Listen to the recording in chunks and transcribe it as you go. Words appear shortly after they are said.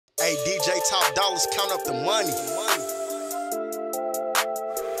Hey, DJ Top Dollars, count up the money.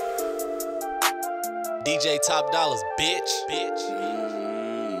 DJ Top Dollars, bitch.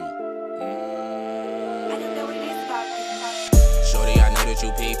 Shorty, I know that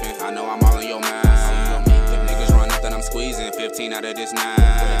you peeping. I know I'm all in your mind. If niggas run up, then I'm squeezing 15 out of this 9.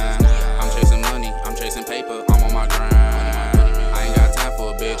 I'm chasing money, I'm chasing paper, I'm on my grind. I ain't got time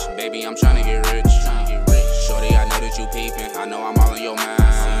for a bitch, baby, I'm tryna get rich. Shorty, I know that you peeping. I know I'm all in your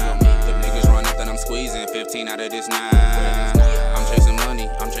mind. If niggas run up, then I'm squeezing 15 out of this 9. I'm chasing money,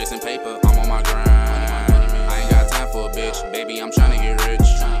 I'm chasing paper, I'm on my grind. I ain't got time for a bitch, baby, I'm tryna get rich.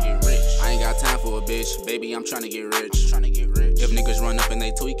 I ain't got time for a bitch, baby, I'm tryna get rich. If niggas run up and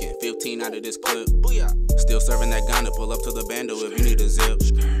they tweaking, 15 out of this clip. Still serving that gun to pull up to the bando if you need a zip.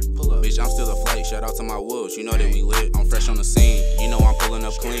 Bitch, I'm still a flight, shout out to my wolves, you know that we lit. I'm fresh on the scene, you know I'm pulling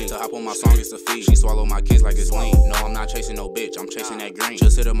up clean. To hop on my song, it's a feed. She swallow my kids like it's lean. No, I'm not chasing no bitch, I'm chasing that green.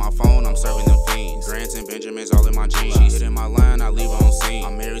 Just hit up my phone, I'm serving them fiends. Grants and Benjamins all in my jeans. She hitting my line, I leave her on scene.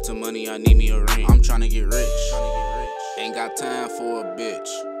 I'm married to money, I need me a ring. I'm tryna get rich. Ain't got time for a bitch.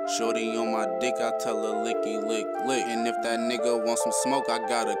 Shorty on my dick, I tell her licky lick lick. And if that nigga wants some smoke, I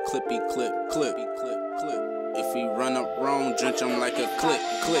got a clippy clip clip. If he run up wrong, drench him like a clip.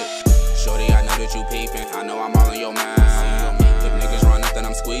 Shorty, I know that you peeping. I know I'm all in your mind. If niggas run up, then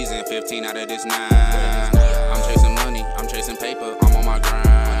I'm squeezing 15 out of this 9. I'm chasing money, I'm chasing paper, I'm on my grind.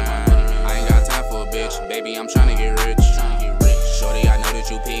 I ain't got time for a bitch, baby, I'm tryna get rich. Shorty, I know that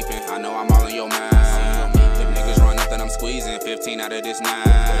you peeping. I know I'm all in your mind. If niggas run up, then I'm squeezing 15 out of this 9.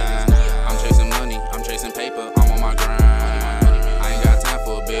 I'm chasing money, I'm chasing paper, I'm on my grind. I ain't got time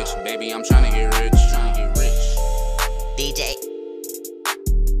for a bitch, baby, I'm tryna get rich. DJ